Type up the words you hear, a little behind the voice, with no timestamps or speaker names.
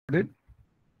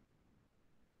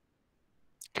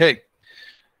Okay,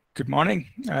 good morning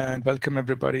and welcome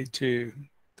everybody to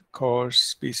the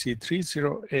course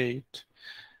BC308,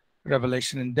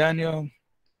 Revelation in Daniel.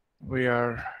 We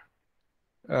are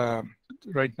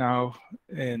right now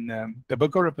in the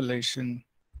book of Revelation,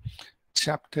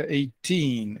 chapter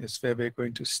 18 is where we're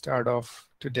going to start off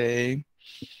today,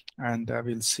 and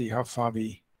we'll see how far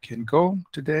we can go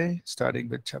today, starting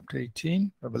with chapter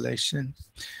 18, Revelation.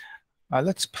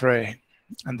 Let's pray,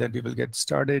 and then we will get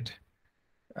started.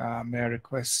 May I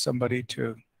request somebody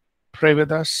to pray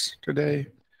with us today,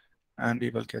 and we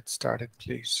will get started,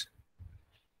 please.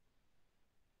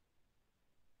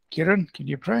 Kiran, can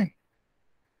you pray?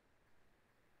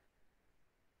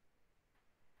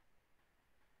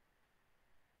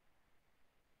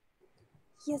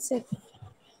 Yes, sir.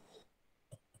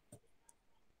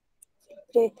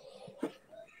 Pray.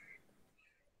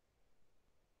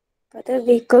 Father,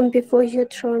 we come before your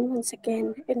throne once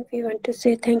again, and we want to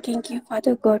say thanking you,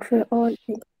 Father God, for all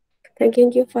things.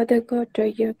 Thanking you, Father God, for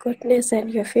your goodness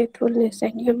and your faithfulness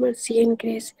and your mercy and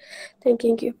grace.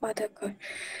 Thanking you, Father God.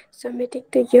 Submitting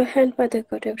to your hand, Father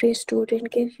God, every student.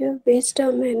 Give you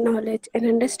wisdom and knowledge and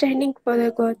understanding,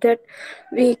 Father God, that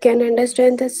we can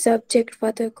understand the subject,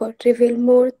 Father God. Reveal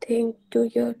more things to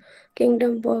your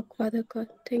kingdom work, Father God.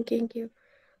 Thanking you.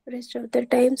 Rest of the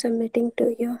time submitting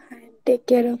to your hand. Take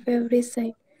care of every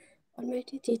side.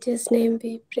 Almighty Jesus' name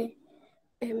we pray.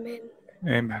 Amen.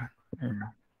 Amen.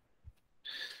 Amen.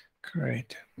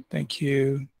 Great. Thank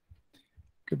you.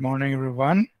 Good morning,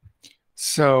 everyone.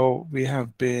 So we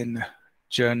have been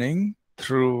journeying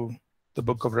through the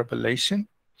book of Revelation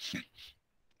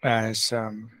as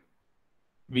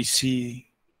we see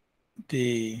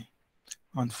the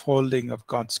unfolding of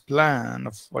God's plan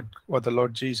of what the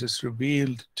Lord Jesus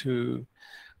revealed to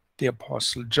the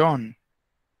Apostle John.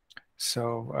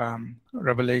 So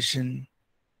Revelation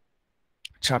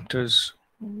chapters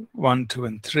 1, 2,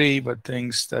 and 3 were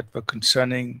things that were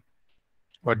concerning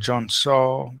what John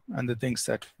saw and the things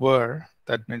that were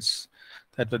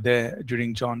there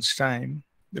during John's time,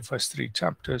 the first 3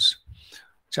 chapters.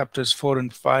 Chapters 4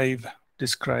 and 5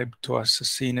 describe to us a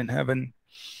scene in heaven,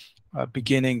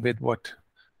 beginning with what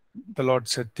the Lord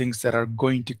said, things that are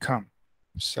going to come.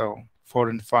 So 4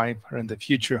 and 5 are in the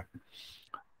future.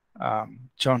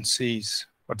 John sees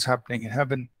what's happening in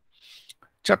heaven.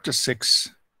 Chapter 6,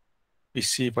 we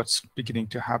see what's beginning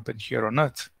to happen here on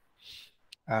earth.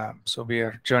 So we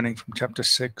are journeying from chapter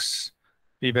 6.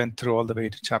 We went through all the way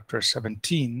to chapter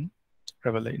 17,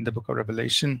 in the book of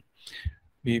Revelation.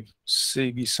 We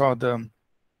saw the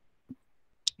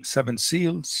 7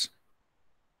 seals,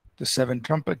 the 7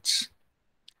 trumpets,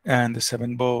 and the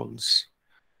 7 bowls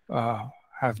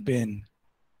have been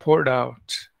poured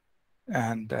out.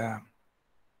 And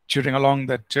along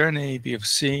that journey, we have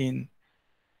seen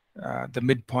the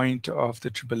midpoint of the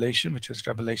tribulation, which is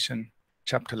Revelation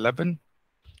chapter 11,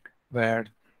 where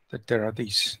there are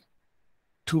these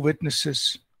 2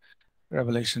 witnesses.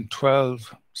 Revelation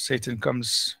 12, Satan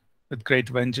comes with great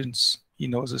vengeance. He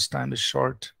knows his time is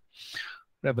short.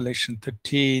 Revelation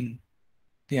 13,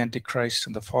 the Antichrist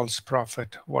and the false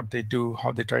prophet, what they do,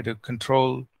 how they try to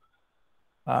control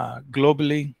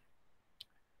globally.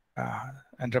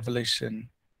 And Revelation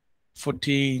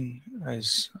 14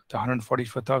 is the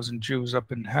 144,000 Jews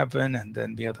up in heaven, and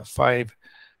then the other 5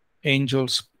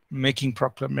 angels making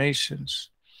proclamations.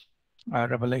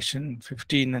 Revelation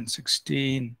 15 and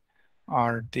 16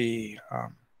 are the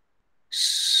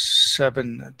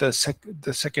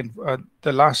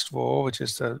the last woe, which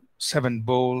is the 7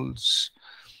 bowls,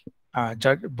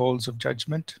 bowls of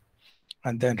judgment,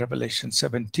 and then Revelation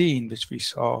 17, which we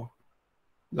saw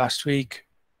last week.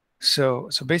 So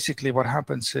basically what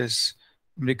happens is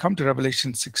when we come to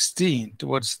Revelation 16,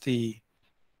 towards the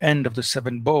end of the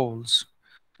 7 bowls,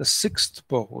 the 6th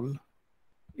bowl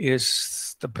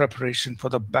is the preparation for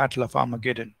the battle of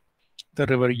Armageddon. The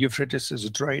river Euphrates is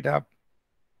dried up.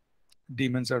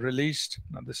 Demons are released.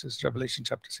 Now this is Revelation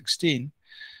chapter 16,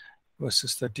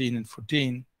 verses 13 and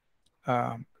 14.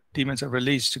 Demons are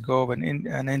released to go and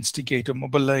instigate or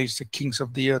mobilize the kings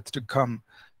of the earth to come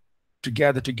to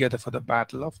gather together for the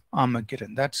battle of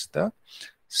Armageddon. That's the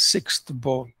 6th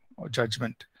bowl or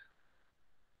judgment.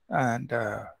 And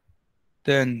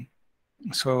then,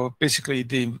 so basically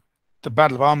the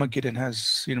battle of Armageddon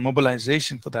has,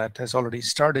 mobilization for that has already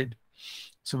started.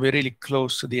 So we're really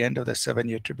close to the end of the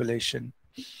 7-year tribulation.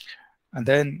 And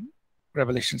then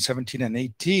Revelation 17 and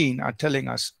 18 are telling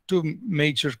us 2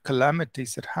 major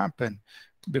calamities that happen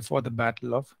before the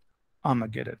battle of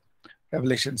Armageddon.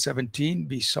 Revelation 17,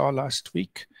 we saw last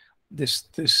week, this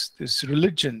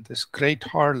religion, this great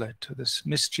harlot, this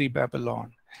mystery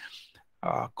Babylon,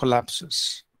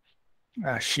 collapses.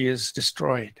 She is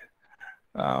destroyed.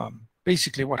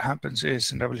 Basically, what happens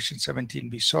is in Revelation 17,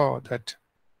 we saw that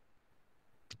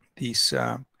these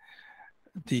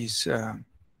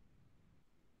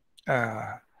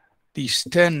these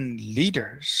 10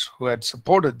 leaders who had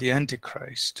supported the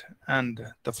Antichrist and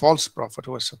the false prophet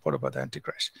who was supported by the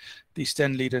Antichrist, these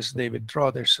 10 leaders, they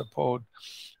withdraw their support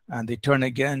and they turn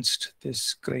against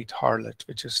this great harlot,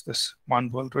 which is this one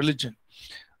world religion,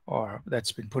 or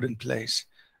that's been put in place.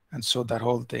 And so that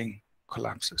whole thing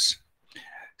collapses.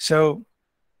 So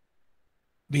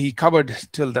we covered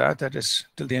till that is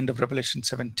till the end of Revelation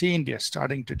 17. We are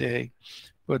starting today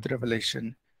with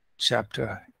Revelation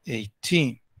chapter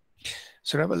 18.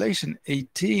 So Revelation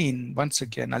 18, once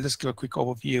again, I'll just give a quick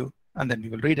overview and then we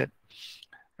will read it.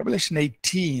 Revelation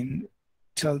 18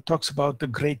 talks about the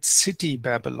great city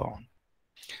Babylon.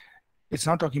 It's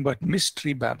not talking about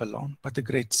mystery Babylon, but the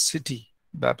great city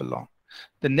Babylon.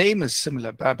 The name is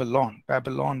similar, Babylon.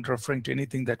 Babylon referring to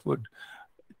anything that would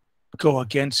go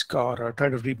against God or try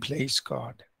to replace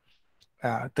God.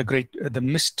 The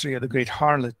mystery or the great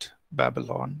harlot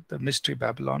Babylon, the mystery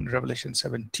Babylon, Revelation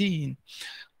 17,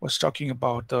 was talking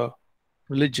about the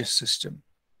religious system.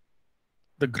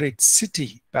 The great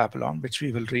city Babylon, which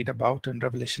we will read about in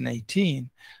Revelation 18,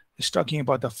 is talking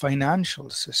about the financial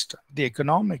system, the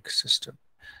economic system.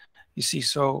 You see,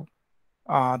 so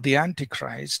the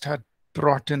Antichrist had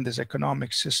brought in this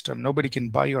economic system. Nobody can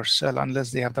buy or sell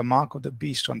unless they have the mark of the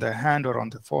beast on their hand or on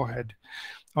the forehead.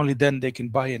 Only then they can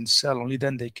buy and sell. Only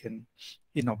then they can,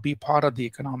 be part of the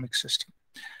economic system.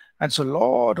 And so a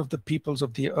lot of the peoples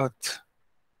of the earth,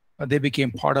 they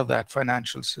became part of that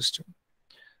financial system.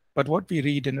 But what we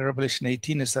read in Revelation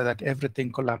 18 is that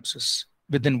everything collapses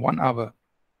within 1 hour.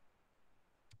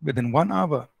 Within 1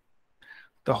 hour,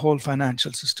 the whole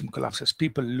financial system collapses.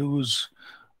 People lose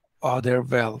their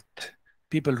wealth.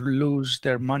 People lose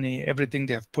their money. Everything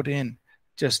they have put in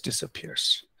just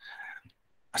disappears.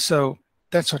 So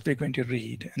that's what we're going to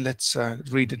read. And let's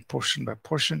read it portion by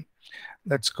portion.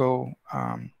 Let's go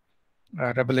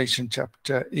Revelation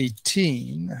chapter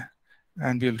 18,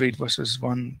 and we'll read verses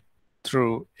 1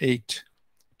 through 8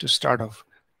 to start off.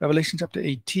 Revelation chapter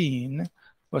 18,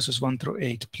 verses 1 through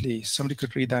 8, please. Somebody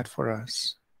could read that for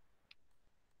us.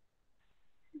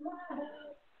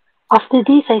 After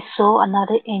this I saw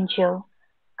another angel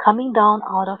coming down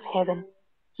out of heaven.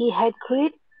 He had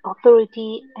great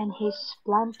authority, and his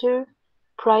splendor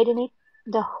brightened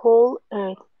the whole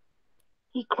earth.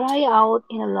 He cried out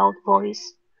in a loud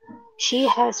voice, "She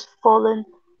has fallen,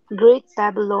 great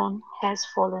Babylon has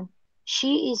fallen.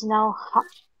 She is now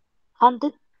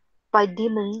haunted by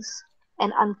demons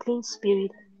and unclean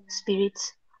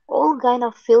spirits. All kind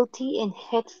of filthy and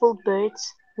hateful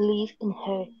birds live in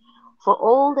her. For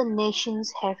all the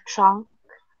nations have drunk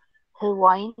her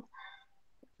wine,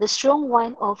 the strong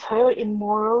wine of her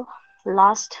immoral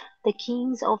lust. The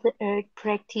kings of the earth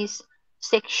practice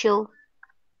sexual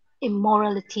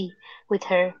immorality with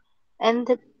her, and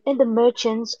the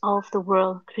merchants of the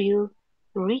world grew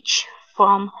rich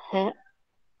from her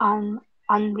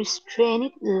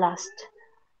unrestrained lust."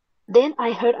 Then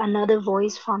I heard another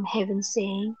voice from heaven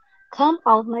saying, "Come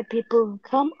out, my people,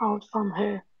 come out from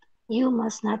her. You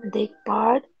must not take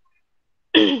part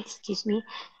excuse me,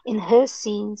 in her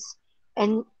sins,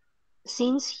 and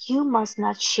since you must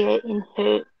not share in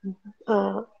her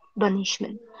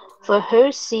punishment, for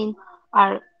her sins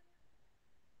are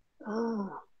uh,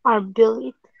 are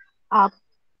built up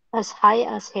as high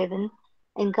as heaven,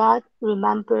 and God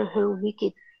remember her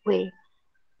wicked way.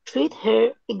 Treat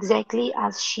her exactly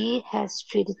as she has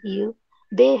treated you.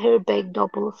 Pay her back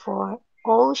double for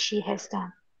all she has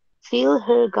done. Fill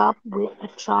her cup with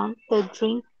a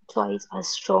drink twice as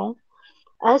strong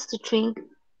as the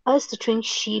drink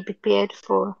she prepared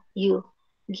for you.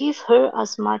 Give her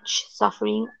as much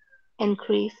suffering and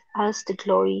grief as the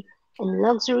glory and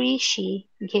luxury she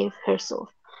gave herself.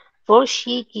 For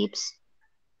she keeps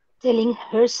telling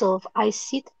herself, "I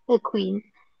sit a queen,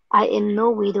 I am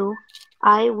no widow,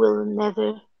 I will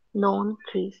never know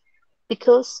grief."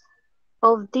 Because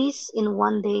of this, in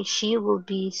one day she will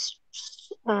be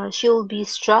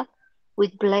struck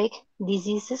with plague,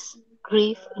 diseases,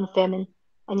 grief, and famine,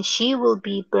 and she will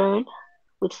be burned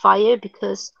with fire,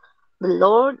 because the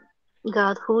Lord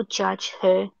God who judged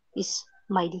her is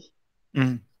mighty.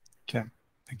 Okay,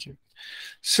 thank you.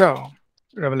 So,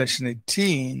 Revelation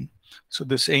 18, so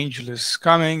this angel is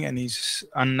coming and he's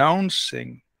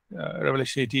announcing,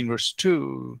 Revelation 18, verse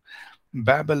 2,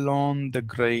 Babylon the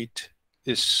Great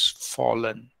is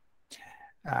fallen.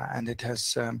 And it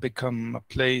has become a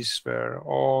place where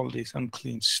all these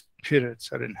unclean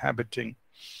spirits are inhabiting.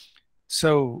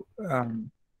 So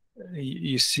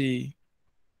you see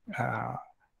the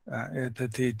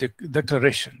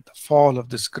declaration, the fall of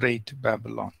this great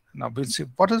Babylon. Now we'll see,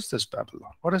 what is this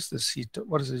Babylon? What is this?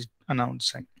 What is it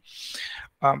announcing?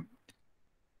 What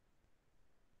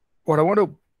I want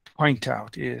to point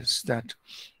out is that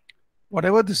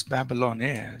whatever this Babylon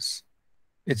is,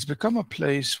 it's become a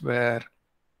place where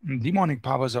demonic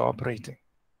powers are operating.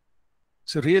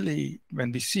 So really,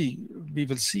 when we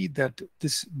will see that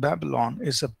this Babylon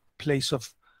is a place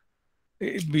of,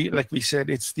 like we said,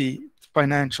 it's the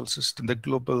financial system, the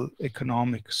global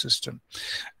economic system.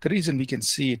 The reason we can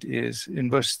see it is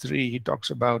in verse 3, he talks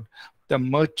about the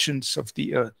merchants of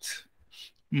the earth.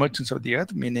 Merchants of the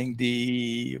earth, meaning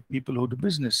the people who do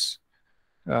business,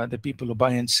 the people who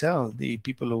buy and sell, the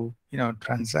people who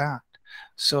transact.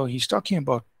 So he's talking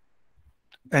about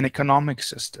an economic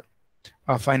system,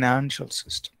 a financial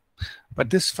system. But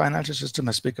this financial system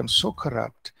has become so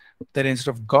corrupt that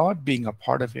instead of God being a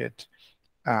part of it,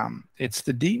 it's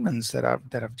the demons that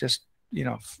have just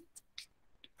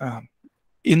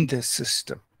in this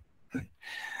system.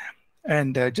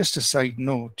 And just a side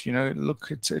note,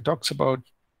 look, it talks about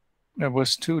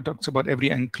verse 2 talks about every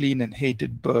unclean and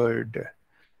hated bird,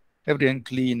 every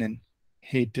unclean and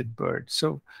hated bird.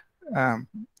 So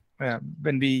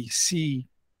when we see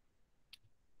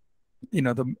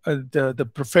the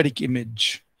prophetic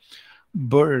image,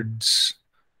 birds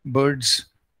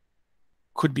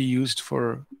could be used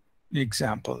for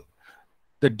example.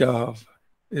 The dove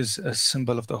is a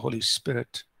symbol of the Holy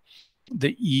Spirit.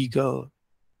 The eagle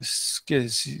is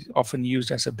often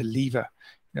used as a believer.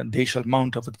 They shall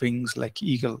mount up with wings like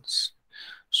eagles.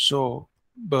 So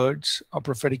birds are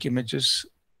prophetic images.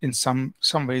 In some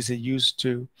ways they're used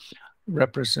to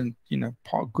represent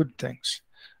good things,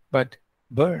 but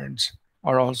birds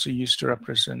are also used to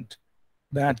represent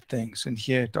bad things. And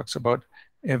here it talks about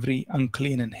every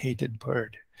unclean and hated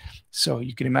bird. So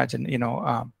you can imagine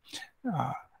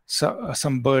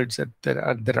some birds that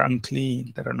are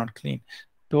unclean, that are not clean.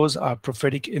 Those are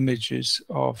prophetic images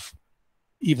of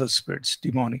evil spirits,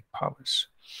 demonic powers.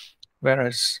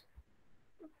 Whereas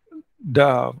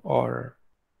dove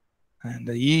and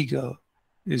the eagle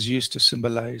is used to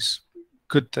symbolize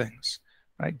good things,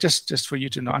 right? Just for you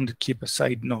to know, and to keep a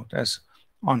side note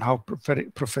on how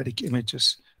prophetic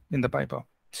images in the Bible.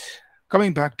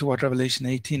 Coming back to what Revelation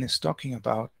 18 is talking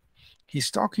about, he's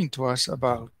talking to us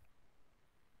about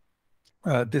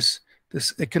this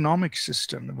economic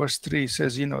system. Verse 3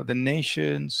 says, the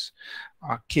nations,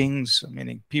 kings,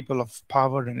 meaning people of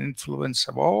power and influence,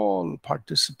 have all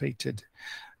participated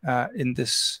in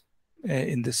this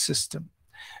system.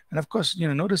 And of course,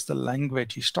 notice the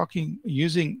language. He's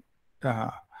using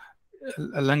a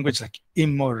language like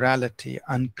immorality,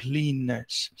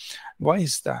 uncleanness. Why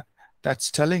is that?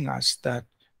 That's telling us that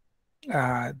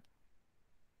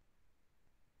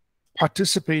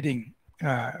participating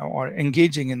or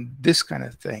engaging in this kind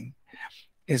of thing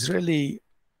is really,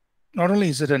 not only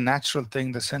is it a natural thing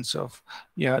in the sense of,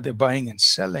 they're buying and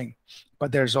selling,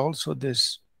 but there's also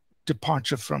this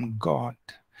departure from God.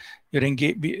 They're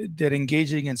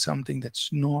engaging in something that's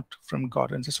not from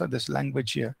God. And that's why this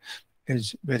language here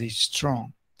is very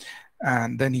strong.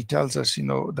 And then he tells us,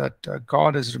 that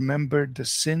God has remembered the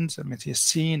sins. I mean, he has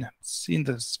seen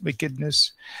this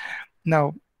wickedness.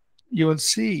 Now, you will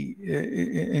see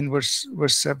in verse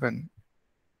 7,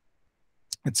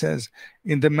 it says,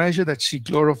 in the measure that she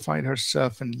glorified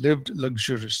herself and lived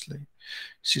luxuriously.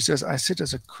 She says, I sit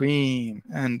as a queen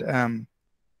and am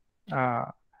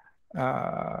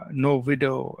no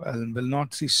widow and will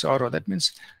not see sorrow. That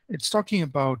means it's talking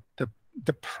about the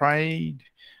pride,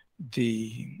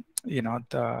 the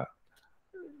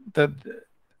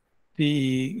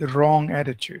wrong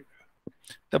attitude,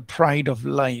 the pride of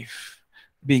life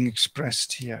being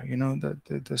expressed here.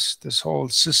 This whole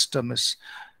system is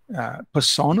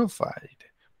personified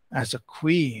as a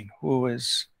queen who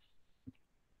is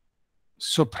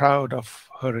so proud of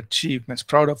her achievements,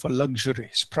 proud of her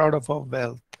luxuries, proud of her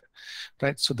wealth,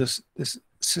 right? So this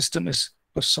system is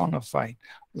personified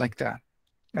like that.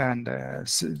 And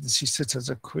she sits as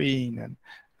a queen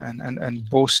and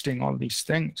boasting all these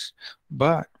things.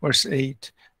 But verse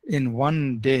 8, in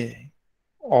one day,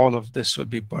 all of this will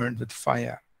be burned with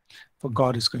fire, for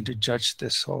God is going to judge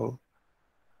this whole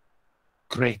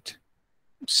great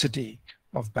city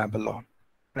of Babylon,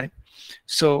 right?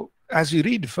 So as we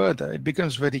read further, it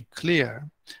becomes very clear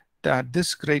that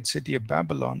this great city of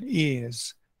Babylon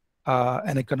is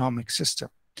an economic system.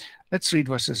 Let's read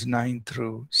verses 9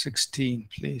 through 16,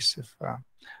 please. If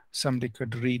somebody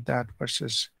could read that,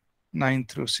 verses 9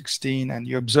 through 16, and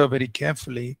you observe very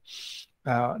carefully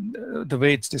the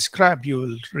way it's described, you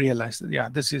will realize that, yeah,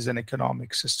 this is an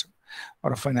economic system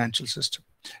or a financial system.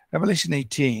 Revelation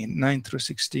 18, 9 through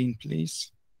 16,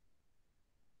 please.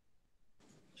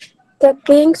 The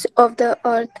kings of the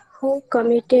earth who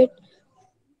committed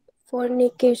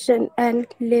fornication and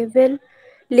lived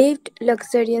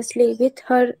luxuriously with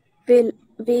her will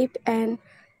weep and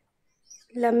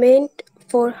lament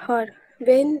for her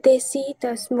when they see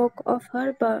the smoke of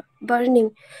her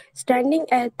burning, standing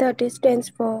at the distance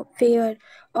for fear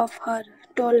of her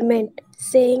torment,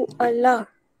 saying, Allah,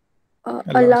 alas,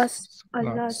 Alas,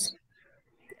 alas, alas.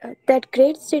 that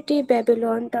great city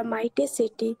Babylon, the mighty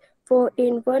city, for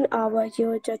in 1 hour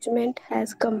your judgment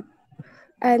has come,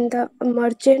 and the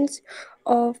merchants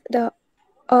of the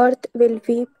earth will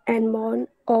weep and mourn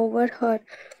over her,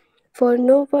 for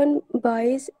no one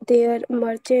buys their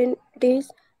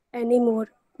merchandise anymore.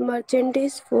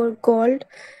 Merchandise for gold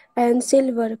and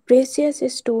silver, precious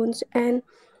stones and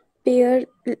pearl,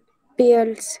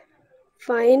 pearls,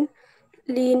 fine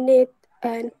linen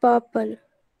and purple,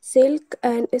 silk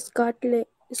and scarlet,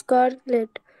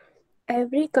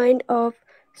 every kind of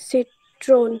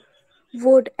citron,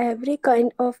 wood, every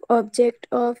kind of object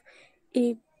of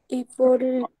e-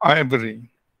 evil Ivory.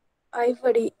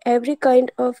 ivory, every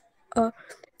kind of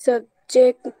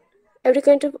subject, every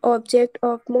kind of object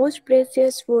of most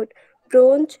precious wood,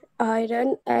 bronze,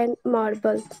 iron, and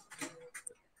marble,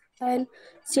 and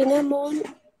cinnamon,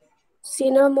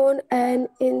 cinnamon and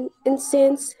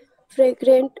incense,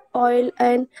 fragrant oil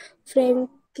and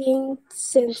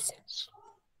frankincense,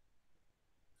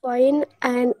 wine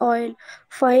and oil,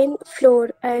 fine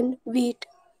flour and wheat,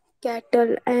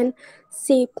 cattle and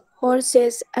sheep,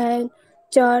 horses and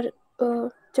char,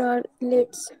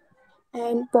 chariots,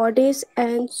 and bodies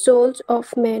and souls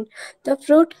of men. The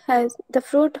fruit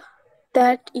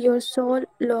that your soul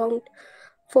longed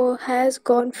for has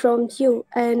gone from you,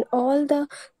 and all the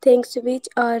things which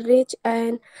are rich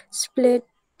and splendid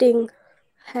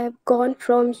have gone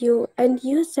from you, and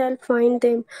you shall find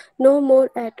them no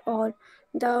more at all.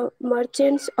 The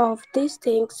merchants of these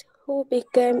things who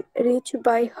became rich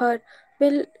by her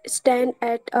will stand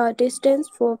at a distance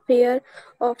for fear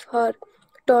of her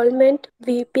torment,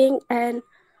 weeping and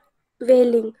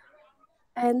wailing,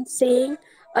 and saying,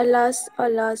 Alas,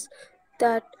 alas,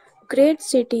 that great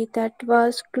city that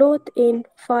was clothed in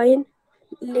fine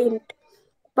linen,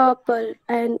 purple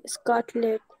and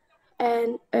scarlet,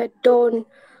 and adorned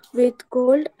with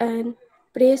gold and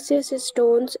precious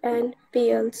stones and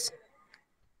pearls.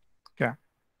 Yeah.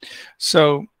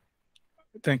 So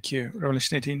thank you.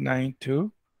 Revelation 18, 9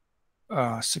 to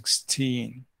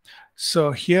 16.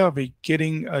 So here we're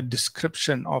getting a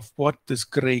description of what this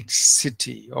great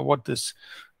city, or what this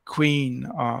queen,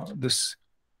 this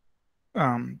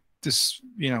this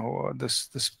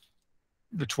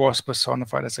which was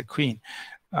personified as a queen,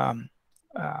 um,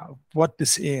 what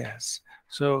this is.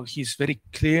 So he's very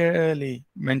clearly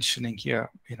mentioning here,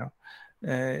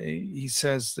 he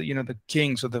says that, the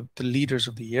kings or the leaders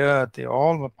of the earth, they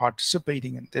all were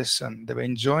participating in this and they were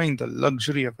enjoying the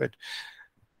luxury of it.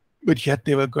 But yet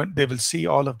they will see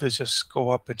all of this just go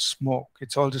up in smoke.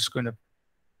 It's all just going to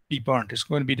be burnt. It's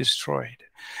going to be destroyed.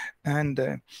 And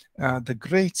the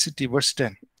great city, verse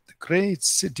 10, the great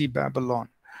city Babylon,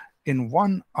 in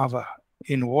 1 hour,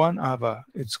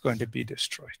 it's going to be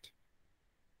destroyed.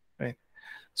 Right?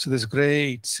 So this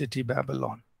great city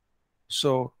Babylon.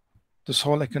 So this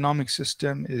whole economic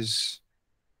system is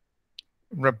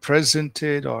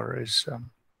represented, or is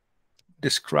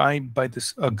described by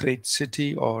this a great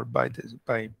city, or by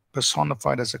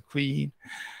personified as a queen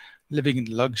living in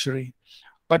luxury.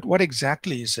 But what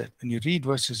exactly is it? When you read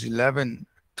verses 11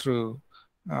 through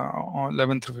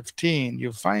 15,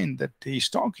 you find that he's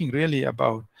talking really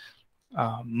about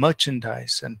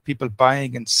merchandise and people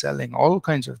buying and selling all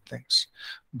kinds of things: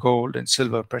 gold and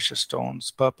silver, precious stones,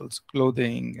 purples,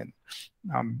 clothing,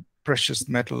 and precious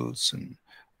metals, and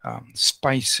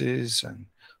spices and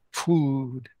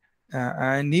food,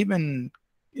 and even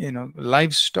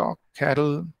livestock,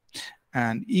 cattle,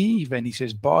 and even, he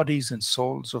says, bodies and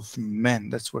souls of men.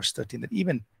 That's verse 13. That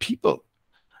even people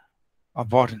are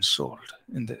bought and sold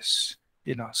in this.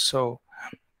 So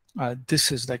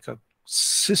this is like a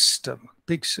system,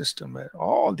 big system, where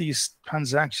all these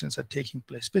transactions are taking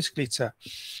place. Basically, it's a,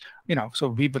 so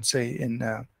we would say in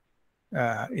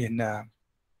in uh,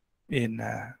 in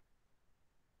uh,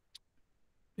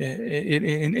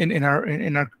 in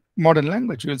our modern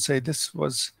language, we would say this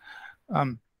was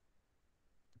um,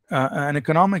 an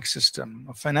economic system,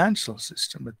 a financial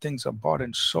system, where things are bought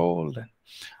and sold, and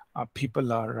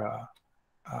people are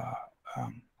uh,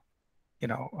 um,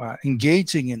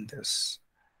 engaging in this.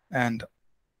 And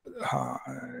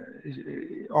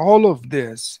all of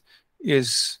this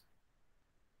is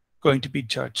going to be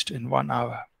judged in 1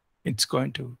 hour. It's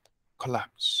going to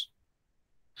collapse.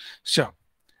 So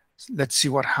let's see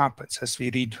what happens as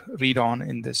we read on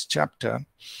in this chapter,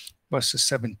 verses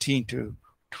 17 to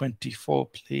 24,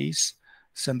 please.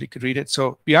 Somebody could read it.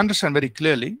 So we understand very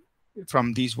clearly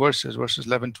from these verses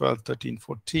 11, 12, 13,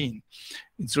 14,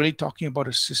 it's really talking about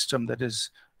a system that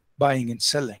is buying and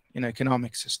selling,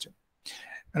 economic system.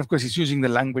 And of course, he's using the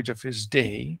language of his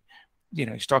day.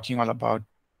 He's talking all about,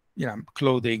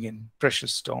 clothing and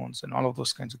precious stones and all of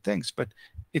those kinds of things, but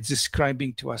it's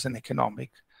describing to us an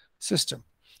economic system.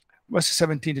 Verses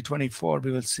 17 to 24,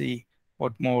 we will see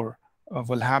what more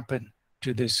will happen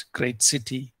to this great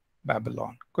city,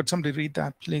 Babylon. Could somebody read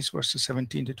that, please? Verses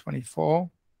 17 to 24.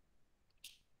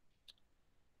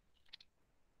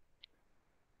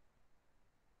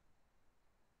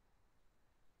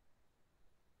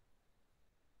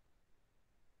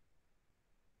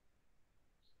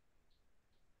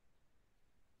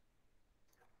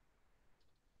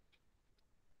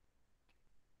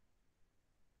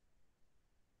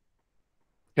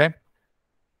 Okay.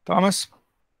 Thomas,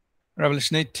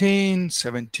 Revelation 18,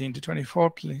 17 to 24,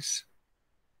 please.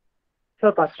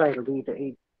 Sure, Pastor, I'll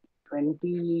read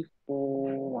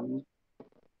 24,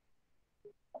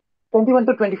 21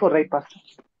 to 24, right, Pastor?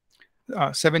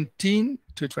 17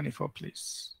 to 24,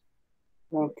 please.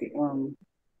 Okay.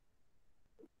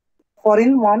 For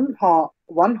in one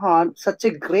heart, such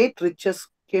a great riches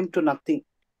came to nothing.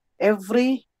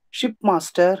 Every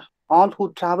shipmaster, all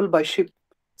who travel by ship,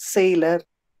 sailor,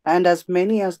 and as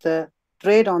many as the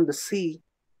trade on the sea,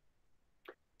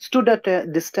 stood at a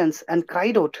distance and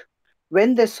cried out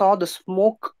when they saw the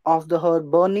smoke of the earth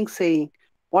burning, saying,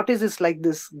 "What is this like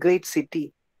this great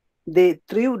city?" They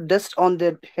threw dust on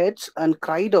their heads and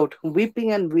cried out,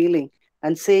 weeping and wailing,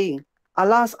 and saying,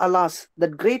 "Alas, alas,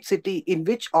 that great city in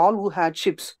which all who had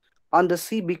ships on the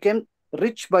sea became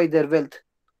rich by their wealth.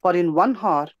 For in 1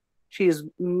 hour she is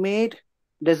made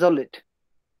desolate.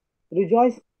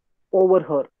 Rejoice over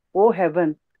her, O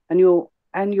heaven, and you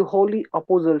holy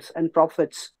apostles and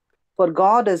prophets, for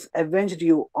God has avenged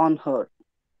you on her."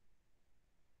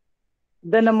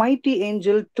 Then a mighty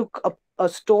angel took up a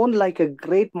stone like a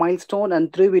great milestone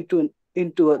and threw it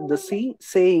into the sea,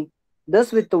 saying,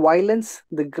 "Thus with the violence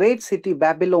the great city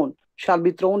Babylon shall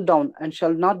be thrown down and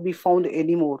shall not be found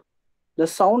any more. The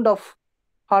sound of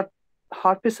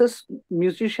harpists,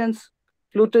 musicians,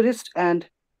 flutists, and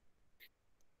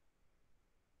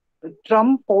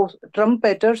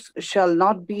trumpeters shall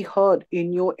not be heard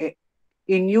in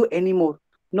you anymore.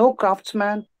 No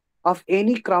craftsman of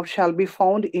any craft shall be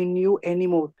found in you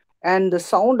anymore, and the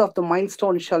sound of the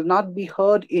milestone shall not be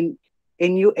heard in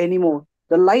you anymore.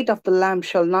 The light of the lamp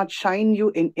shall not shine you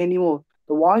in anymore.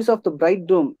 The voice of the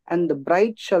bridegroom and the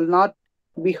bride shall not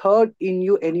be heard in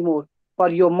you anymore. For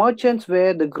your merchants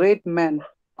were the great men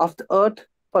of the earth,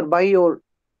 for by your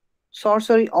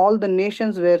sorcery all the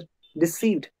nations were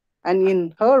deceived, and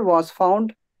in her was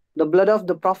found the blood of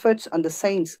the prophets and the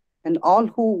saints and all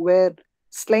who were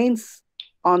slain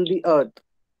on the earth.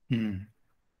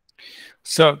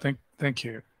 So thank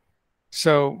you.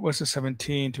 So verses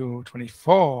 17 to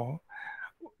 24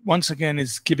 once again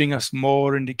is giving us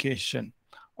more indication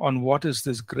on what is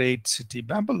this great city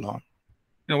Babylon.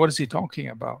 What is he talking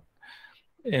about?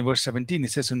 In verse 17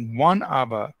 it says, in 1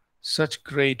 hour such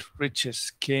great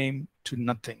riches came to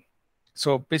nothing.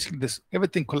 So basically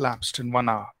everything collapsed in 1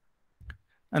 hour.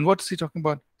 And what is he talking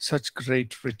about? Such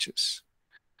great riches.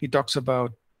 He talks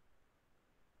about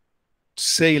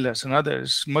sailors and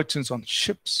others, merchants on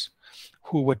ships,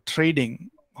 who were trading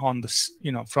on this,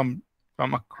 from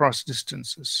across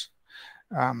distances.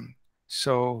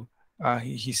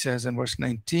 He says in verse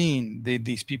 19,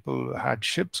 these people had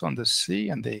ships on the sea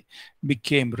and they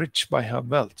became rich by her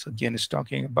wealth. Again, it's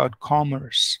talking about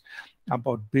commerce,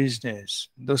 about business,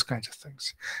 those kinds of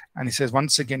things. And he says,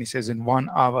 once again, in 1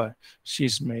 hour,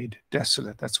 she's made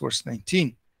desolate. That's verse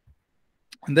 19.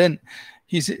 And then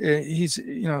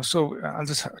so I'll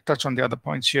just touch on the other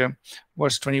points here.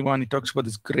 Verse 21, he talks about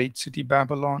this great city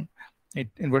Babylon.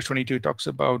 In verse 22, it talks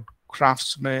about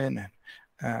craftsmen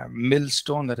and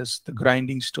millstone, that is the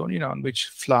grinding stone, on which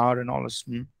flour and all is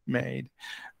made.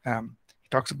 He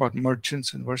talks about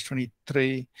merchants in verse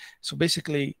 23. So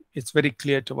basically, it's very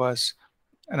clear to us,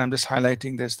 and I'm just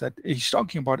highlighting this, that he's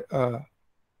talking about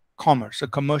commerce, a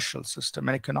commercial system,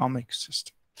 an economic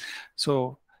system.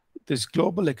 So this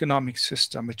global economic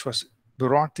system, which was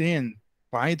brought in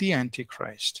by the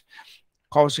Antichrist,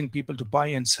 causing people to buy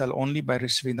and sell only by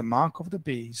receiving the mark of the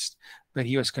beast, where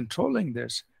he was controlling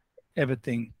this,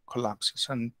 everything collapses.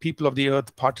 And people of the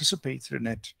earth participated in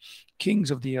it.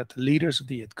 Kings of the earth, leaders of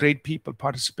the earth, great people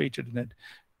participated in it.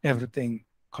 Everything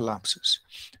collapses.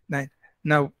 Now,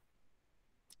 now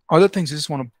other things I just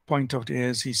want to point out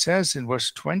is he says in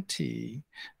verse 20,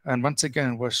 and once again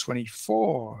in verse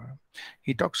 24,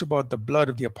 he talks about the blood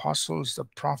of the apostles, the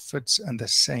prophets, and the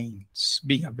saints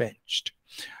being avenged.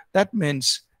 That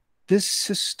means this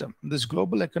system, this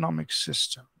global economic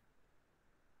system,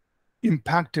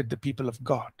 impacted the people of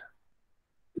God,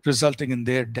 resulting in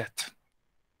their death.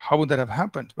 How would that have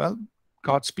happened? Well,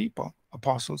 God's people,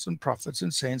 apostles and prophets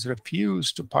and saints,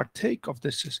 refused to partake of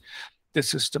this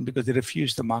system because they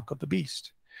refused the mark of the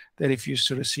beast. They refused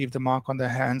to receive the mark on their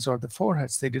hands or the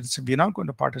foreheads. They didn't say, we're not going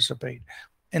to participate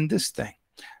in this thing,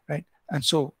 right? And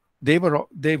so they were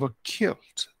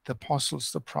killed. The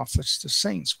apostles, the prophets, the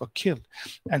saints were killed.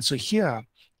 And so here,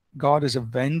 God is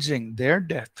avenging their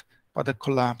death by the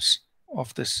collapse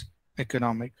of this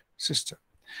economic system.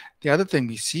 The other thing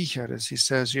we see here is he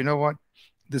says, you know what?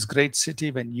 This great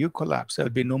city, when you collapse,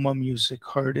 there'll be no more music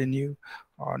heard in you,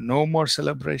 or no more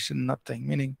celebration, nothing,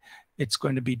 meaning it's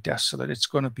going to be desolate, it's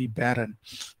going to be barren.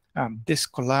 This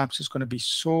collapse is going to be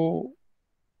so,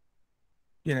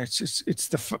 it's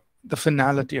the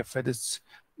finality of it.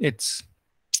 It's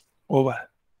over.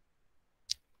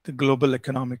 The global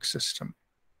economic system,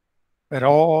 where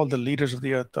all the leaders of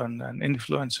the earth and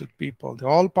influential people, they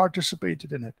all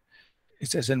participated in it. It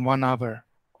says in 1 hour,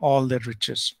 all their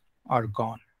riches are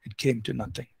gone. It came to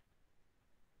nothing.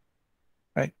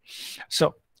 Right?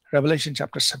 So Revelation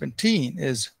chapter 17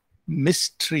 is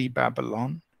Mystery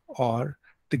Babylon, or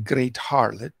the great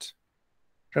harlot.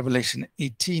 Revelation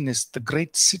 18 is the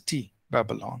great city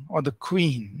Babylon, or the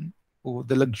queen, or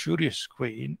the luxurious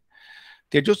queen.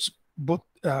 They're just both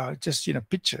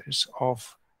pictures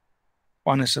of,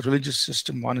 one is a religious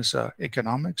system, one is an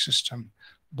economic system.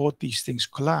 Both these things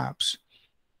collapse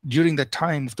during the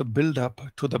time of the build-up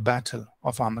to the battle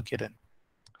of Armageddon.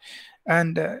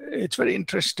 And it's very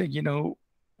interesting,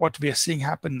 what we are seeing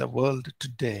happen in the world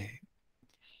today.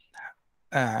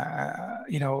 Now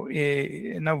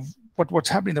what's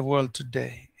happening in the world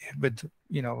today with,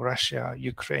 Russia,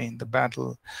 Ukraine, the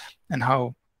battle, and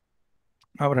how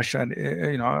Russia,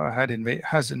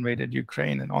 has invaded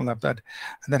Ukraine and all of that,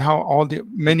 and then how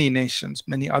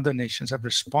many other nations have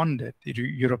responded, the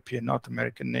European, North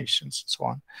American nations, and so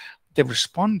on. They've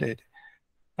responded,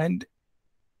 and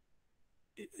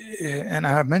I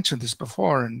have mentioned this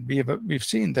before, and we've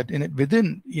seen that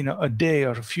within a day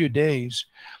or a few days,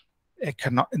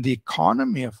 the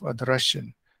economy of the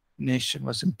Russian nation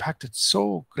was impacted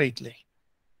so greatly.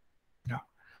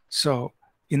 So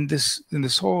in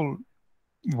this whole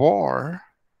war,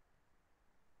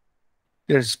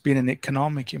 there's been an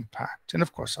economic impact, and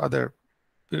of course other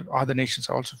nations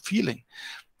are also feeling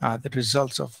the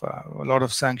results of a lot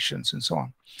of sanctions and so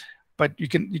on. But you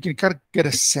can kind of get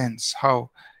a sense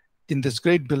how in this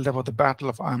great buildup of the Battle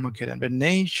of Armageddon, when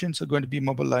nations are going to be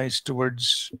mobilized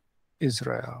towards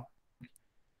Israel,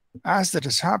 as that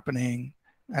is happening,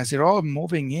 as they're all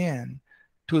moving in,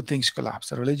 two things collapse.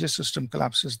 The religious system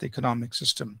collapses, the economic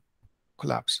system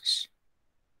collapses.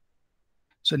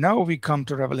 So now we come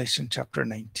to Revelation chapter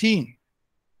 19.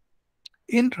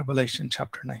 In Revelation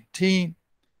chapter 19,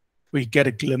 we get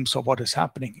a glimpse of what is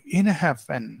happening in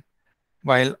heaven,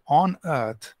 while on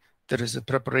earth, there is a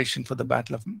preparation for the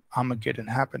Battle of Armageddon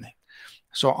happening.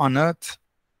 So on earth,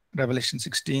 Revelation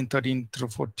 16, 13 through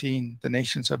 14, the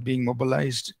nations are being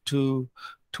mobilized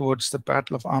towards the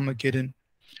Battle of Armageddon.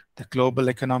 The global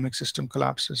economic system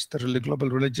collapses. The global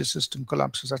religious system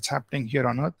collapses. That's happening here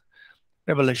on earth.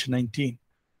 Revelation 19,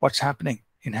 what's happening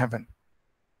in heaven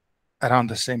around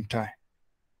the same time.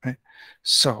 Right?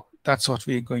 So that's what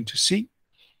we're going to see.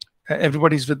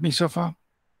 Everybody's with me so far?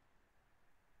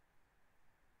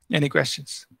 Any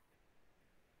questions?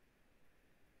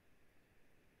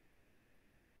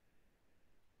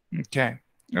 Okay,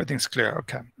 everything's clear.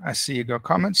 Okay, I see you got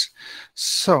comments.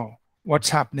 So what's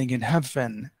happening in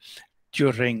heaven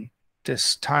during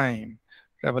this time?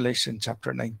 Revelation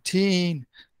chapter 19.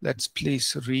 Let's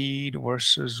please read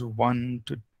verses 1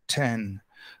 to 10.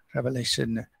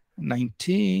 Revelation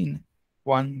 19,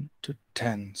 1 to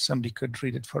 10. Somebody could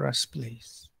read it for us,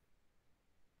 please.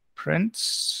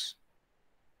 Prince.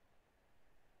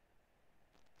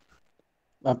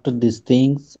 After these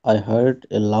things, I heard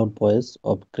a loud voice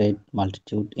of great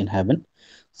multitude in heaven,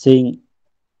 saying,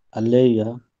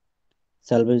 Alleluia,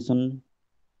 salvation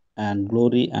and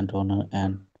glory and honor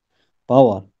and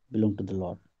power belong to the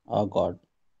Lord our God.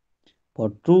 For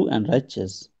true and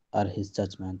righteous are his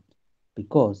judgments,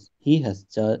 because he has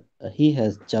judged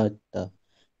the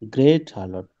great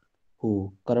harlot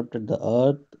who corrupted the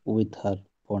earth with her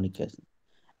fornication,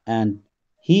 and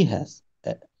he has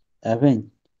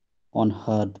avenged on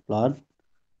her the blood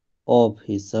of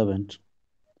his servant,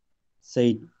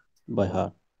 said by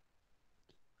her.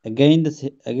 Again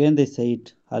they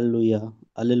said, Hallelujah,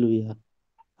 Hallelujah.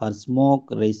 Her smoke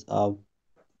raised up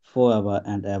forever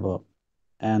and ever.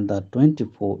 And the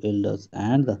 24 elders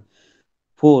and the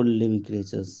four living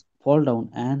creatures fall down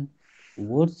and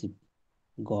worship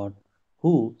God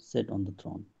who sat on the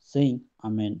throne, saying,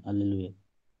 Amen, Hallelujah.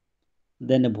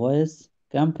 Then a voice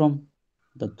came from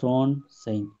the throne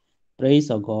saying, Praise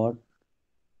our God,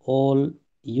 all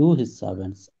you his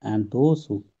servants, and those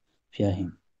who fear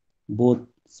him, both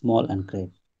small and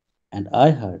great. And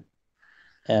I heard,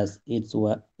 as it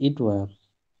were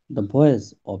the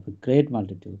voice of a great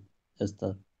multitude, as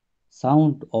the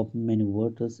sound of many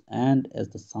waters, and as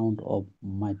the sound of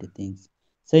mighty things,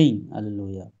 saying,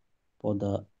 Alleluia, for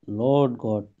the Lord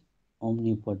God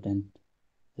omnipotent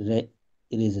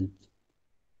risen.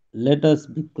 Let us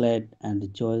be glad and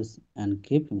rejoice and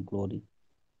give him glory,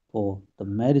 for the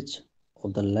marriage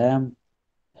of the Lamb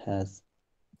has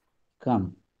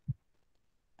come,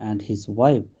 and his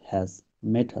wife has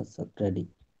made herself ready,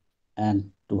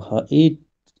 and to her it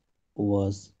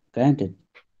was granted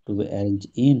to be arranged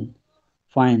in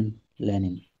fine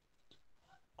linen,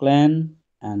 clean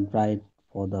and bright,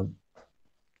 for the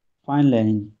fine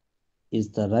linen is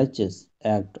the righteous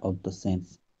act of the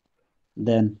saints.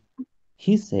 Then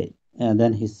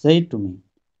then he said to me,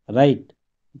 Write,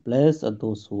 blessed are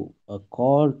those who are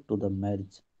called to the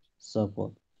marriage supper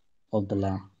of the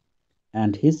Lamb.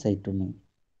 And he said to me,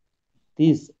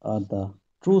 These are the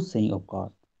true saying of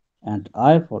God. And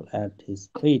I fall at his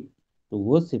feet to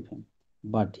worship him.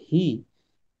 But he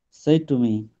said to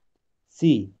me,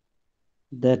 See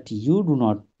that you do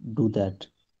not do that.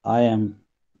 I am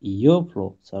your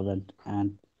fellow servant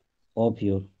and of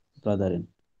your brethren,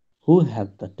 who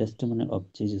have the testimony of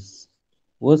Jesus.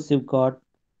 Worship God,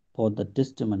 for the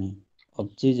testimony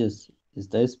of Jesus is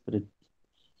the spirit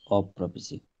of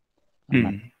prophecy.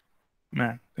 Amen.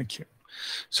 Man, thank you.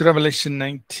 So Revelation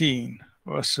 19,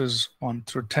 verses 1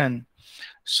 through 10.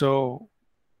 So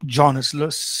John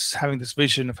is having this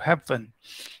vision of heaven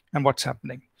and what's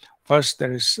happening. First,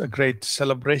 there is a great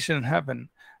celebration in heaven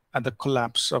at the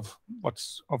collapse of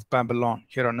Babylon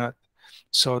here on earth.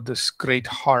 So this great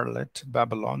harlot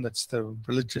Babylon, that's the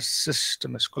religious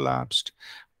system, has collapsed.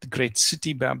 The great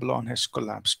city Babylon has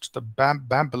collapsed. The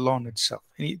Babylon itself,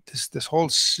 this whole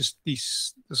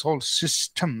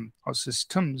system or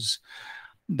systems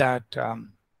that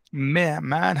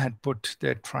man had put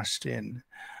their trust in,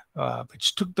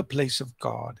 which took the place of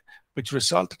God, which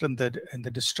resulted in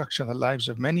the destruction of the lives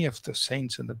of many of the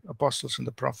saints and the apostles and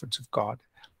the prophets of God,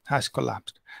 has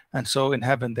collapsed. And so in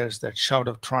heaven, there's that shout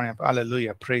of triumph,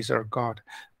 Hallelujah, praise our God.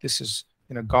 This is,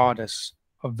 God has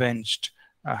avenged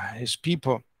his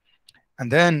people.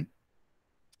 And then,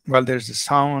 well, there's the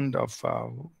sound of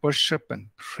worship and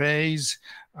praise.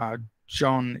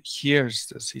 John hears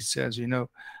this. He says,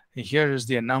 here is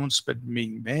the announcement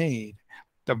being made.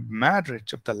 The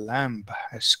marriage of the Lamb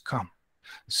has come.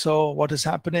 So what is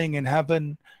happening in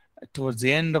heaven towards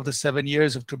the end of the 7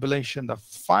 years of tribulation, the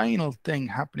final thing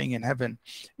happening in heaven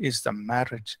is the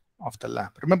marriage of the Lamb.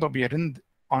 Remember, we are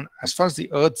as far as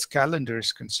the earth's calendar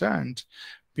is concerned,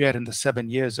 we are in the 7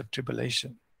 years of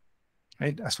tribulation,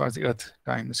 right? As far as the earth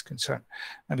time is concerned.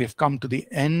 And we have come to the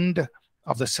end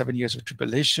of the 7 years of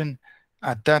tribulation.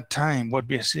 At that time, what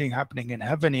we are seeing happening in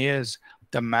heaven is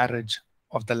the marriage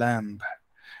of the Lamb.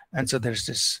 And so there's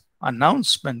this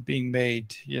announcement being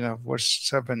made, verse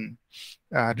 7,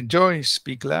 rejoice,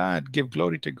 be glad, give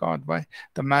glory to God. Why?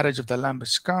 The marriage of the Lamb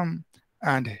has come,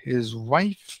 and his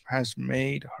wife has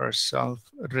made herself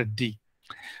ready.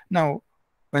 Now,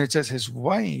 when it says his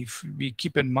wife, we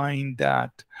keep in mind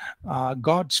that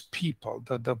God's people,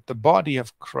 the body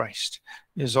of Christ,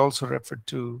 is also referred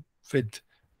to with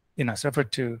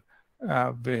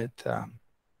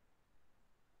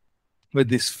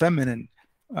this feminine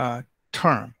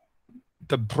term,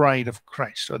 the bride of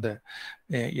Christ, or the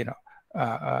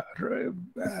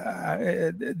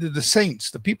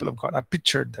saints, the people of God are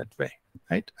pictured that way,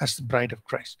 right, as the bride of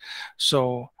Christ.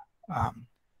 So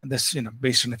this,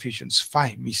 based on Ephesians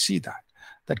 5, we see that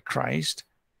Christ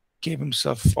gave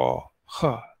himself for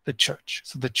her, the church.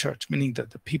 So the church, meaning the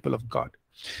people of God.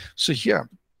 So here,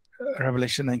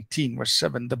 Revelation 19, verse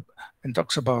 7, and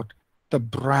talks about the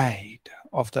bride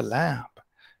of the Lamb.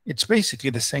 It's basically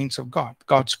the saints of God,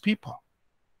 God's people.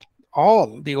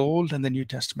 All the Old and the New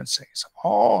Testament saints,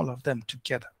 all of them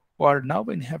together, who are now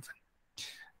in heaven,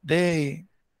 they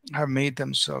have made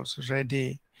themselves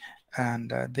ready,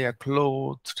 and they are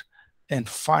clothed in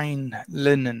fine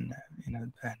linen,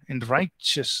 and in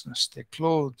righteousness. They're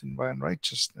clothed in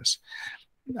righteousness.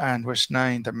 And verse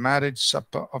 9, the marriage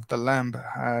supper of the Lamb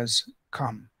has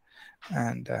come.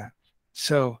 And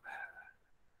so,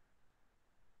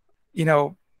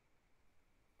 let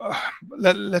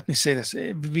me say this.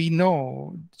 We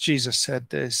know Jesus said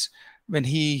this when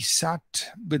he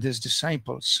sat with his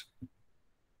disciples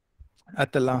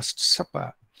at the Last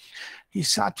Supper. He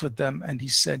sat with them and he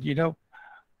said,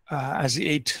 as he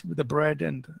ate the bread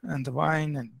and the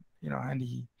wine,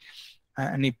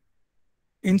 and he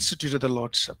instituted the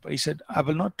Lord's Supper. He said, I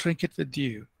will not drink it with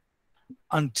you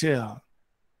until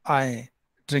I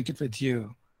drink it with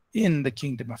you in the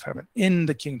kingdom of heaven, in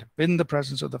the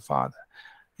presence of the Father.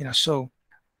 So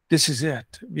this is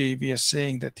it. We are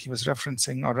saying that he was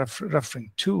referencing or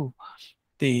referring to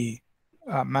the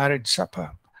marriage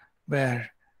supper,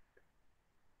 where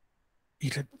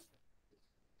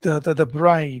the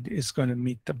bride is going to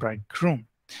meet the bridegroom.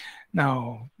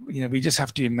 Now, we just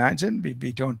have to imagine.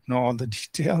 We don't know all the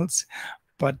details,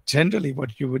 but generally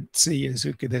what you would see is,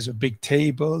 okay, there's a big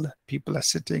table, people are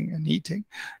sitting and eating.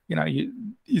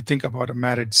 You think about a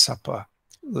marriage supper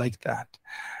like that.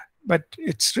 But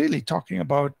it's really talking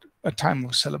about a time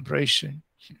of celebration,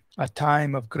 a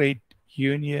time of great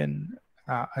union,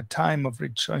 a time of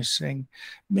rejoicing,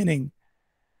 meaning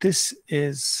this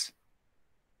is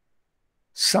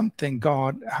something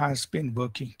God has been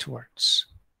working towards.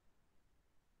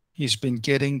 He's been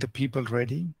getting the people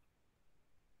ready.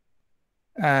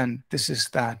 And this is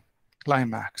that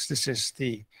climax. This is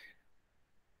the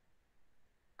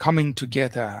coming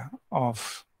together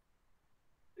of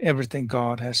everything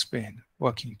God has been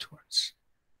working towards.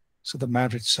 So the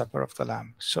marriage supper of the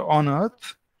Lamb. So on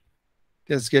earth,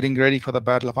 there's getting ready for the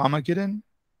battle of Armageddon.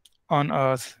 On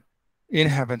earth, in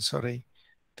heaven,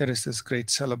 there is this great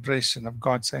celebration of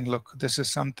God saying, look, this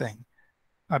is something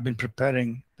I've been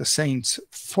preparing the saints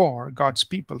for, God's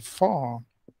people for,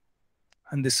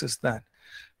 and this is that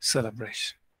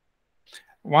celebration.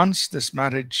 Once this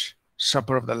marriage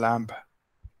supper of the Lamb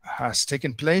has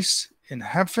taken place in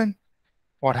heaven,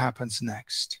 what happens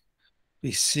next?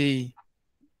 We see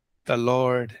the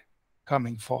Lord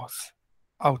coming forth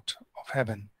out of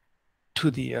heaven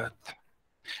to the earth.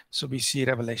 So we see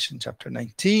Revelation chapter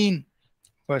 19,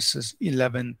 verses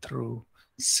 11 through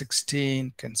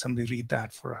 16. Can somebody read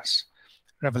that for us?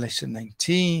 Revelation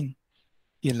 19,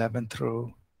 11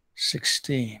 through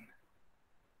 16.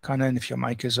 Kanan, if your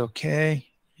mic is okay,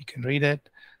 you can read it.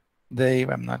 Dave,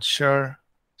 I'm not sure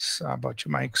about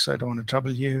your mic, so I don't want to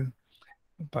trouble you.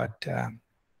 But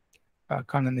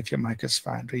Kanan, if your mic is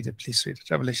fine, read it. Please read it.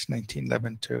 Revelation 19,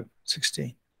 11 to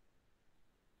 16.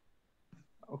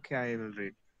 Okay, I will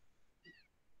read.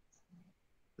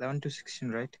 11 to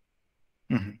 16, right?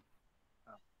 Mm-hmm.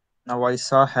 Now I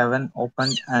saw heaven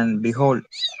opened, and behold,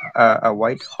 a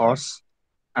white horse,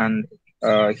 and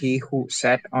he who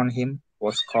sat on him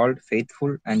was called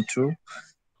Faithful and True,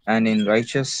 and in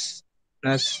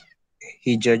righteousness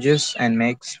he judges and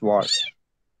makes war.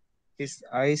 His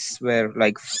eyes were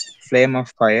like flame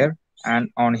of fire, and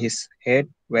on his head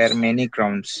were many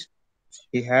crowns.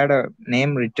 He had a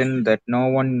name written that no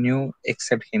one knew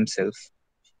except himself.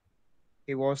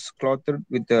 He was clothed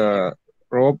with a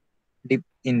robe dipped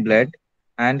in blood,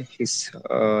 and his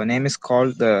name is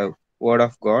called the Word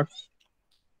of God.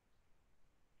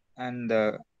 And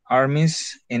the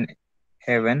armies in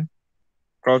heaven,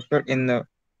 clothed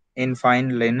in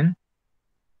fine linen,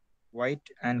 white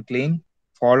and clean,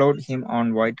 followed him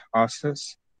on white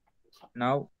horses.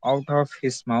 Now out of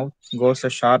his mouth goes a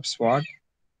sharp sword,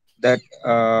 that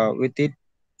with it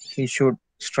he should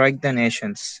strike the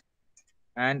nations,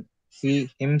 and he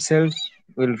himself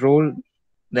will rule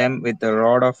them with a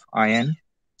rod of iron.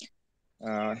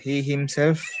 He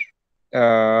himself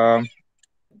uh,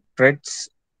 treads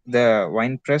the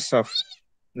winepress of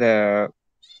the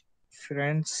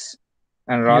friends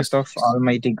and wrath Yes. of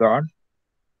Almighty God,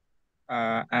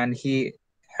 and he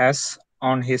has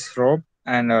on his robe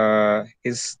and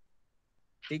his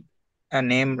thick a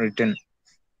name written,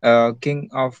 King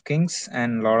of Kings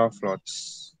and Lord of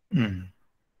Lords. Mm.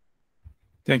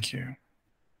 Thank you.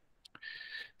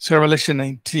 So Revelation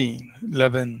 19,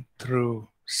 11 through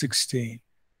 16.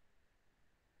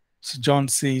 So John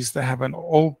sees the heaven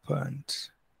opened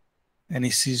and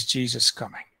he sees Jesus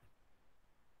coming.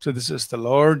 So this is the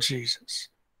Lord Jesus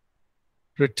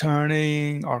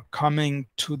returning or coming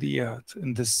to the earth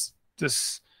in this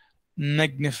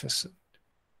magnificent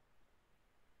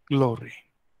glory.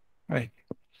 Right.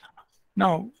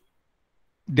 Now,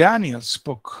 Daniel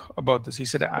spoke about this. He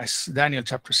said, Daniel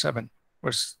chapter 7,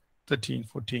 verse 13,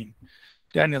 14.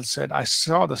 Daniel said, I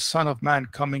saw the Son of Man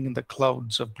coming in the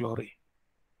clouds of glory.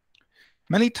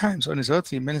 Many times on his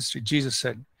earthly ministry, Jesus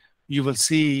said, you will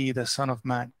see the Son of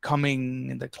Man coming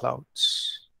in the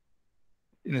clouds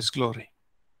in his glory.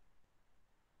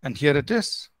 And here it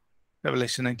is,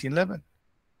 Revelation 19:11,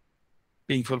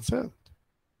 being fulfilled.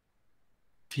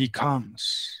 He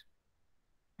comes.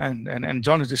 And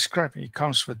John is describing, he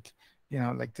comes with,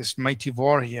 like this mighty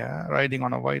warrior riding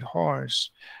on a white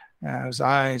horse. His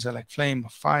eyes are like flame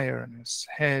of fire, and his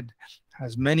head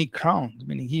has many crowns,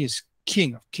 meaning he is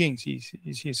King of kings.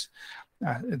 This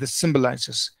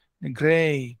symbolizes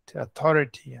great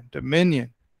authority and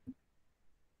dominion.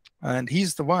 And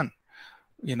he's the one,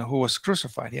 who was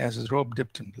crucified. He has his robe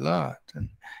dipped in blood, and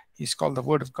he's called the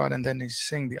Word of God. And then he's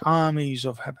saying the armies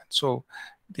of heaven. So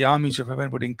the armies of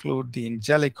heaven would include the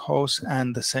angelic hosts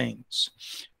and the saints.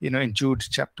 In Jude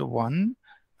chapter 1,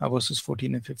 verses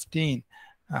 14 and 15,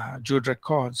 Jude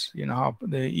records, how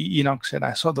Enoch said,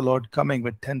 I saw the Lord coming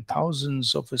with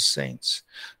 10,000s of his saints.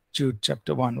 Jude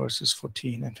chapter 1, verses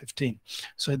 14 and 15.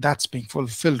 So that's being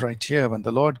fulfilled right here. When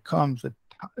the Lord comes with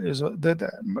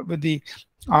the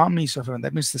armies of heaven,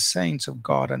 that means the saints of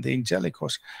God and the angelic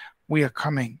host, we are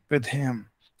coming with him.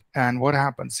 And what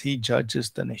happens? He judges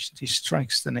the nations. He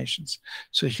strikes the nations.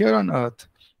 So here on earth,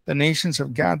 the nations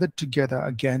have gathered together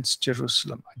against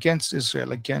Jerusalem, against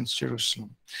Israel, against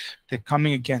Jerusalem. They're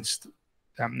coming against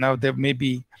them. Now, there may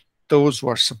be those who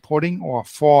are supporting or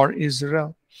for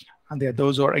Israel, and there are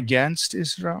those who are against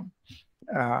Israel.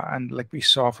 And like we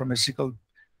saw from Ezekiel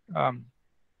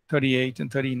 38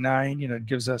 and 39, it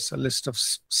gives us a list of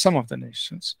some of the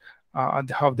nations,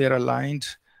 how they're aligned,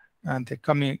 and they're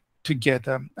coming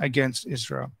together against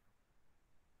Israel.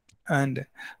 And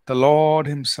the Lord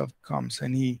himself comes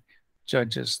and he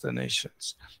judges the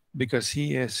nations, because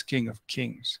he is King of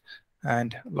kings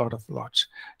and Lord of lords.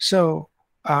 So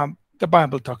the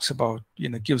Bible talks about,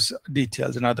 gives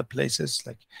details in other places,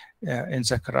 like in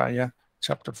Zechariah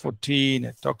chapter 14,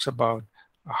 it talks about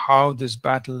how this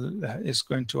battle is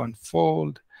going to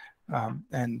unfold.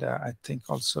 And I think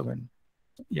also in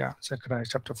Zechariah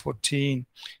chapter 14,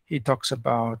 he talks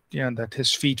about that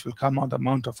his feet will come on the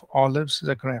Mount of Olives.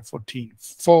 Zechariah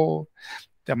 14:4,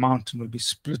 the mountain will be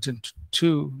split into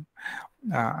two.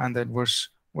 And then verse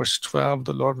 12,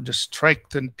 the Lord will just strike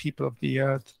the people of the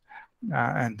earth.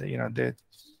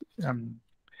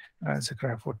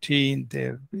 Zechariah 14,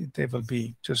 they will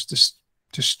be just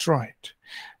destroyed.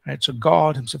 Right? So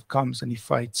God himself comes and he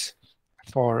fights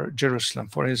for Jerusalem,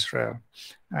 for Israel,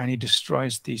 and he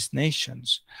destroys these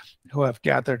nations who have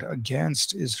gathered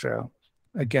against Israel,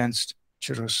 against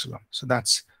Jerusalem. So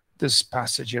that's this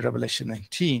passage here, Revelation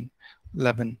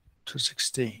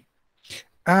 19:11-16.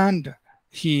 And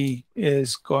he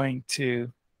is going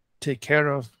to take care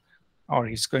of, or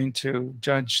he's going to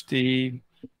judge the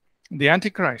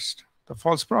Antichrist, the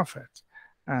false prophet.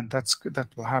 And that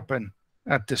will happen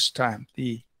at this time,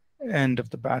 the end of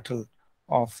the battle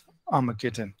of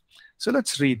Armageddon. So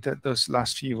let's read those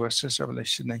last few verses,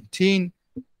 Revelation 19,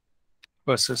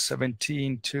 verses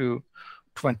 17 to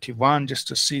 21, just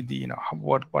to see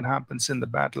what happens in the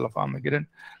battle of Armageddon.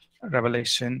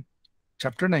 Revelation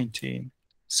chapter 19,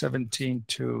 17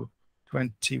 to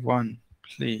 21,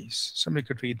 please. Somebody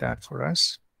could read that for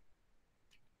us.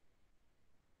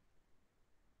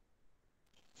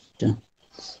 Yeah.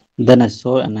 Then I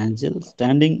saw an angel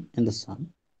standing in the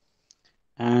sun,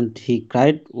 and he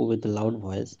cried with a loud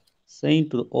voice, saying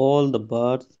to all the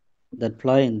birds that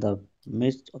fly in the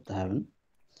midst of the heaven,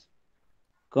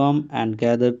 come and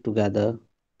gather together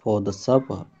for the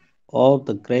supper of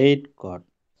the great God,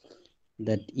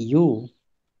 that you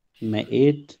may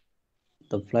eat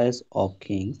the flesh of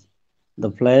kings,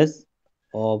 the flesh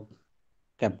of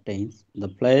captains, the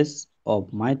flesh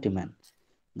of mighty men,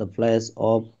 the flesh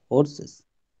of horses,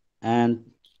 and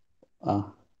uh,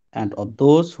 and of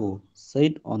those who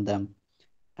sit on them,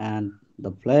 and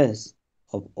the flesh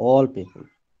of all people,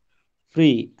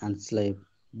 free and slave,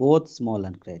 both small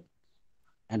and great.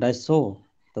 And I saw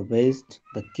the beast,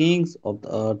 the kings of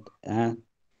the earth, and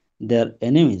their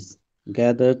enemies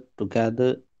gathered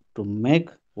together to make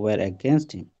war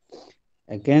against him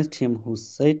who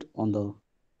sat on the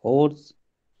horse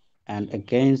and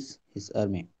against his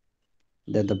army.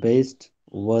 That the beast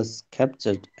was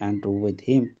captured, and with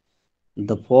him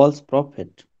the false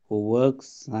prophet who works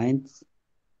signs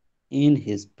in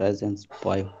his presence,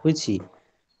 by which he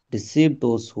deceived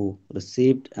those who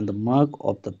received and the mark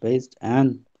of the beast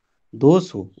and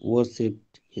those who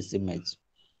worshipped his image.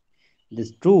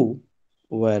 These two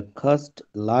were cast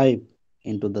alive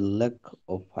into the lake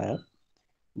of fire,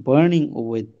 burning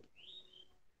with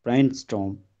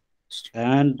brimstone,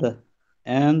 and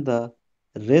the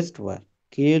The rest were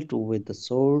killed with the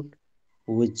sword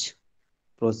which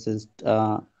proceeded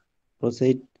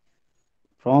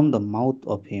from the mouth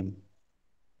of him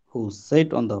who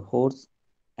sat on the horse,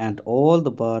 and all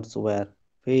the birds were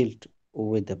filled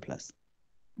with the blood.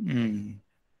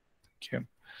 Okay.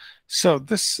 So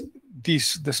this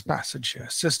passage here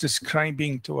is just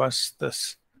describing to us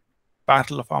this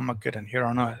battle of Armageddon here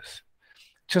on earth.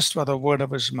 Just by the word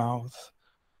of his mouth,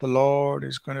 the Lord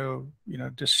is going to,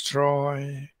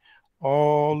 destroy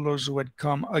all those who had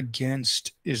come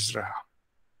against Israel.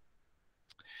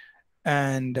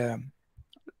 And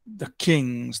the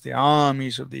kings, the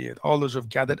armies of the earth, all those who have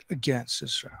gathered against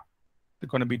Israel, they're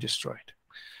going to be destroyed.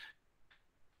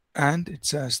 And it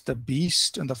says the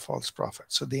beast and the false prophet.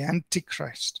 So the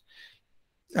Antichrist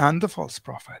and the false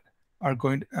prophet are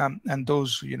going, and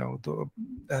those,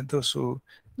 those who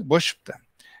worship them,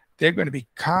 they're going to be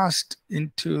cast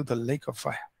into the lake of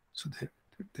fire. So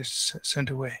they're sent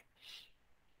away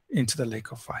into the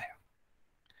lake of fire.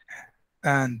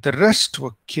 And the rest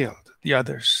were killed, the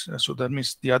others. So that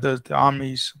means the others, the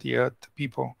armies, the earth, the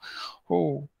people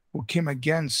who came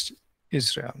against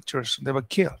Israel, Jerusalem, they were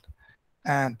killed.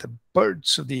 And the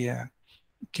birds of the air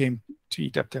came to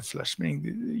eat up their flesh.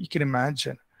 Meaning, you can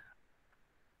imagine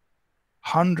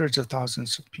hundreds of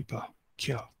thousands of people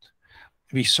killed.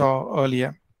 We saw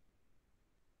earlier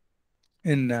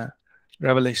in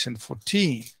Revelation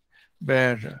 14,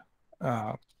 where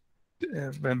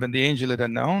when the angel had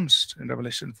announced in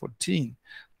Revelation 14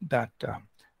 that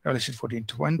Revelation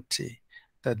 14:20,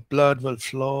 that blood will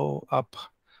flow up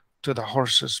to the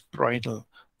horse's bridle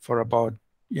for about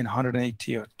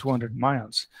 180 or 200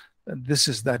 miles. This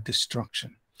is that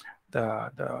destruction,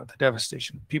 the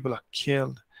devastation. People are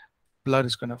killed. Blood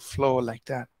is going to flow like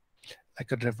that,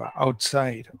 like a river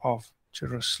outside of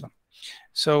Jerusalem.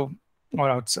 So, or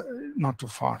outside, not too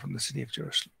far from the city of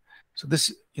Jerusalem. So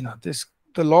this,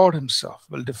 the Lord himself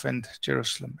will defend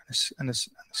Jerusalem and his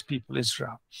people,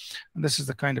 Israel. And this is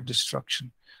the kind of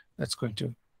destruction that's going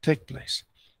to take place.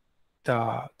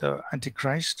 The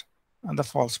Antichrist and the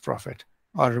false prophet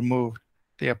are removed.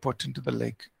 They are put into the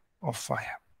lake of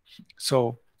fire.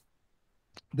 So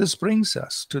this brings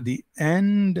us to the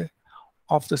end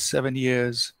of the 7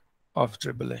 years of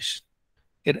tribulation.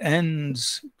 It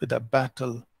ends with the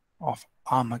battle of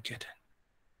Armageddon.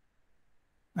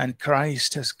 And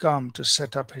Christ has come to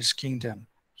set up his kingdom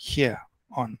here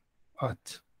on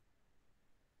earth.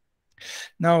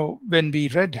 Now, when we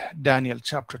read Daniel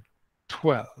chapter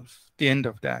 12, the end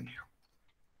of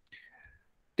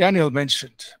Daniel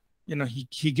mentioned,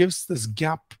 he gives this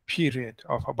gap period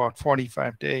of about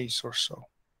 45 days or so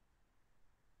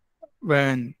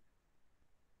when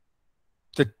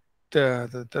we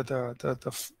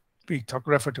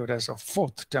refer to it as a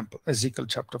fourth temple, Ezekiel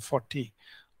chapter 40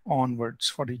 onwards,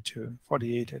 42,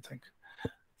 48, I think.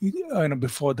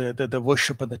 Before the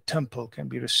worship of the temple can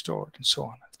be restored and so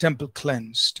on, the temple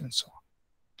cleansed and so on.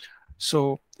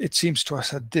 So it seems to us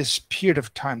that this period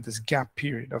of time, this gap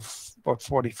period of about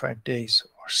 45 days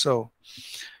or so,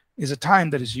 is a time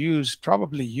that is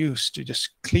probably used to just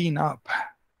clean up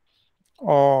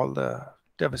all the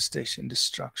devastation,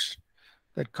 destruction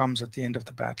that comes at the end of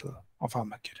the battle of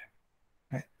Armageddon.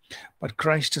 Right? But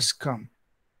Christ has come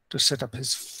to set up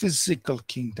his physical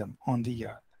kingdom on the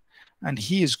earth. And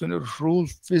he is going to rule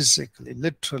physically,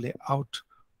 literally out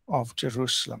of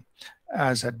Jerusalem,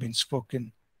 as had been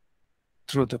spoken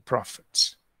through the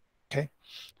prophets. Okay,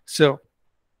 so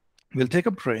we'll take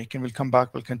a break and we'll come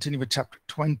back. We'll continue with chapter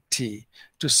 20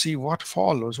 to see what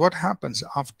follows, what happens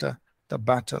after the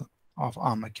battle of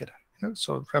Armageddon.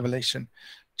 So Revelation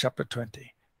chapter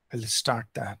 20, we'll start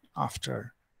that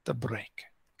after the break.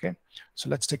 Okay, so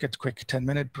let's take a quick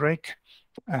 10-minute break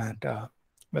and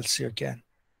we'll see you again.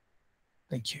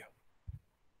 Thank you.